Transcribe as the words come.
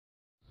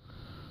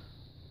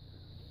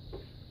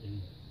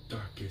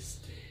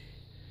darkest day.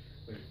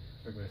 Wait,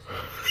 where do I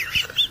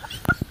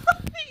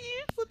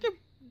You're such a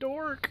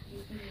dork.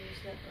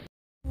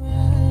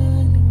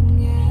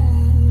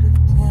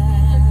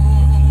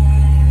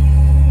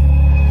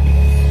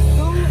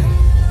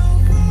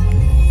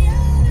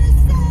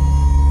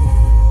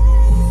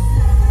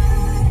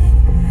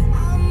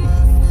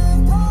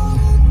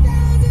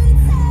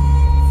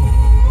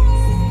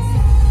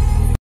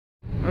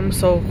 I'm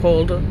so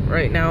cold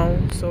right now,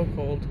 so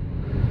cold.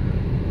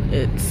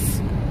 It's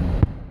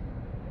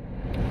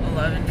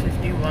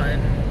 11:51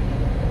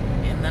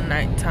 in the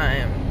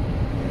nighttime,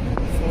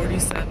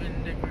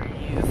 47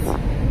 degrees.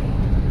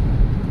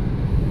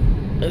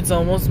 It's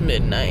almost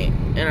midnight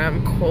and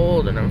I'm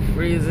cold and I'm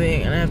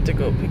freezing and I have to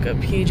go pick up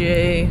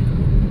PJ.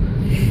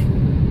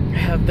 I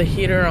have the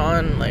heater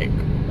on like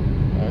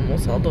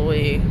almost all the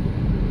way.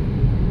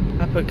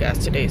 I put gas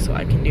today so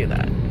I can do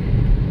that.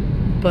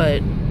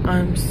 But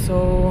I'm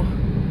so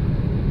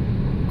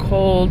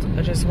cold.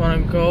 I just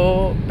want to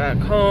go back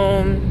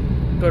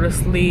home, go to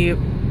sleep,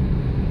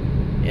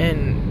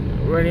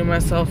 and ready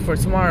myself for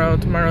tomorrow.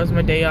 Tomorrow's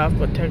my day off,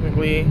 but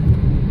technically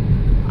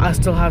I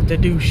still have to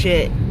do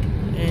shit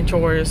and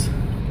chores.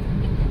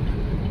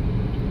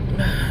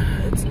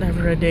 It's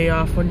never a day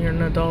off when you're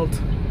an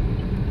adult.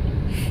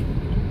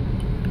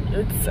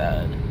 It's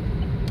sad.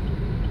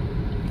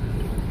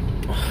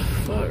 Oh,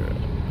 fuck.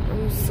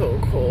 I'm so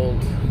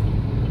cold.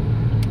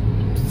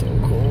 So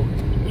cold.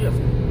 Yep.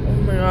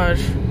 Oh my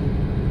gosh.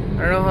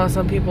 I don't know how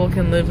some people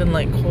can live in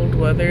like cold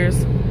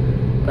weathers,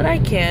 but I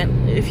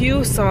can't. If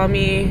you saw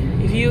me,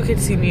 if you could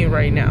see me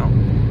right now,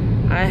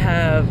 I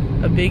have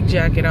a big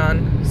jacket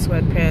on,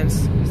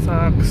 sweatpants,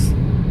 socks,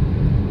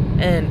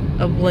 and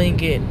a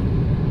blanket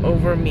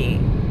over me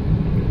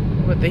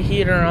with the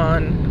heater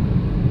on.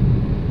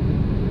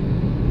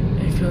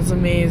 It feels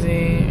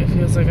amazing. It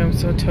feels like I'm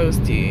so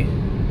toasty.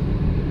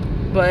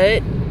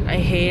 But I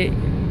hate.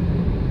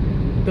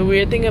 The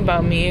weird thing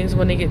about me is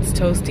when it gets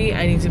toasty,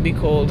 I need to be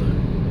cold.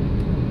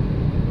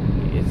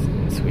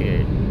 It's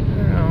weird. I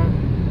don't know.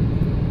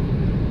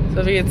 So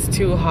if it gets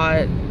too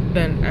hot,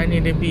 then I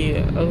need to be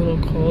a little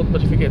cold.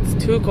 But if it gets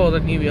too cold, I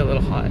need to be a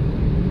little hot.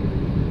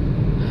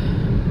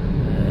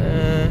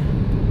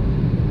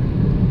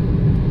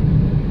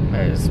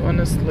 I just want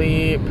to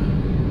sleep.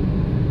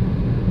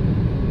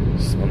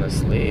 Just want to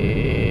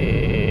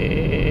sleep.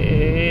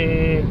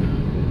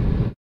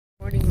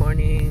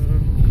 Morning.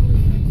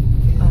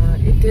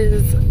 It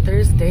is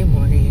Thursday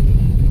morning,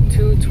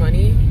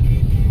 2:20,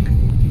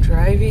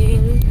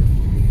 driving,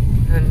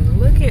 and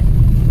look at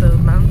the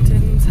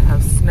mountains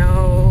have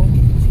snow.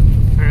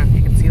 I don't know if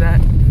you can see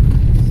that.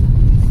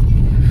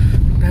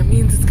 That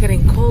means it's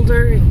getting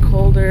colder and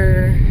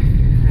colder,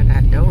 and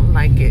I don't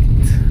like it.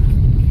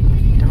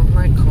 Don't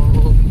like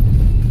cold.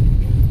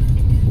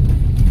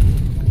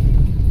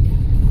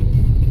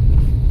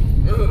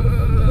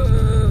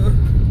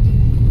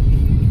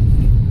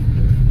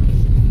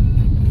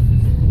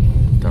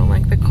 Don't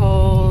like the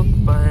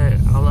cold, but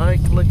I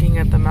like looking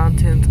at the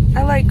mountains.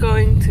 I like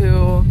going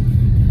to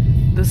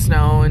the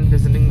snow and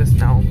visiting the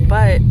snow,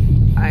 but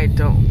I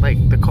don't like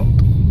the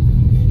cold.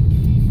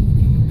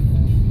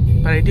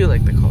 But I do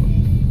like the cold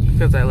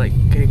because I like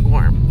getting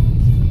warm.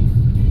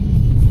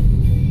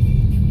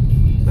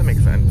 That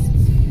makes sense.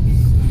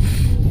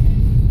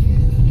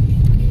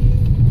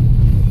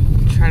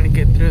 I'm trying to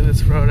get through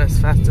this road as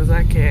fast as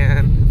I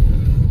can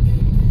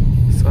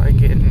so I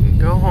can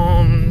go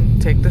home,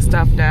 take the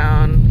stuff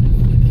down,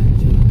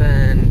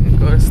 then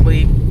go to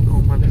sleep.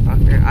 Oh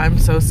motherfucker, I'm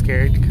so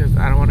scared because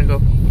I don't want to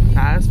go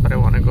fast, but I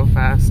want to go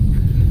fast,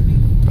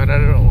 but I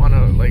don't want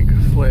to like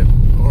flip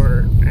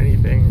or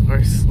anything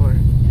or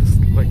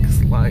like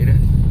slide.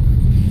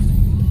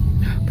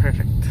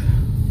 Perfect.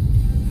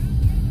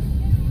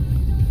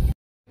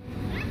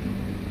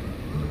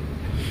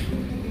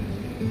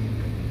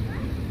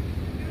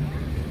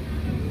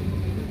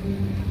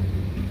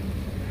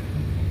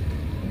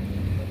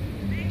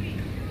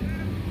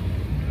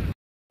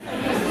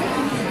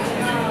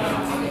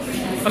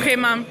 Okay,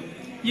 Mom,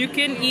 you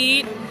can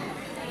eat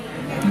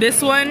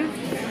this one.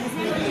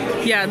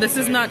 Yeah, this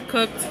is not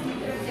cooked.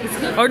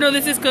 Oh no,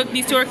 this is cooked.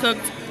 These two are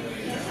cooked.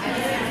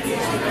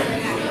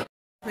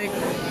 Like,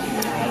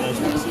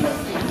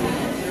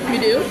 you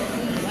do?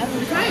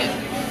 Try it.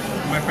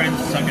 My friends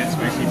suck at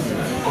spicy food.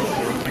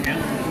 I can?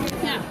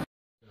 Yeah.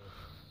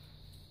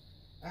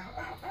 Ow,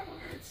 ow, ow, it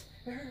hurts.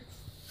 It hurts.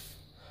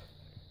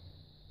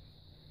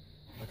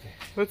 Okay.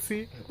 Let's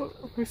see.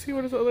 Let me see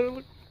what is the other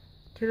look.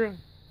 Turn around.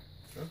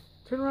 Huh?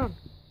 Turn around.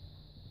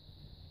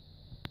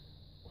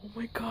 Oh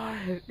my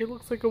god, it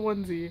looks like a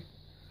onesie.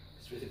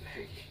 It's really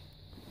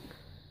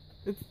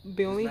baggy.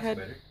 They only had.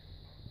 Better?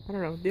 I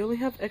don't know. They only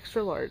have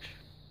extra large.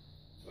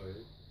 Oh,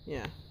 really?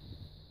 Yeah.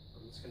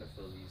 I'm just gonna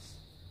fill these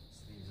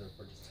sleeves up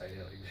or just tie it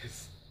like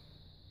this.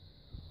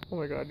 Oh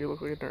my god, you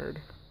look like a nerd.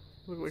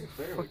 You look like It's a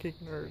fair. fucking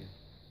nerd.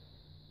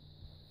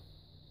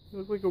 You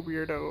look like a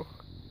weirdo.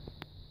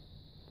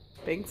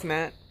 Thanks,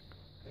 Nat.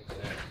 Thanks,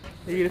 Dad.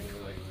 Are you I gonna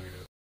look like a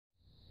weirdo.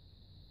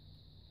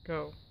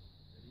 go?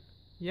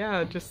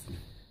 Yeah, just.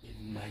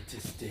 In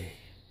lightest day,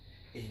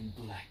 In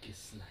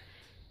blackest night,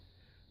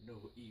 no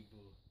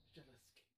evil shall escape.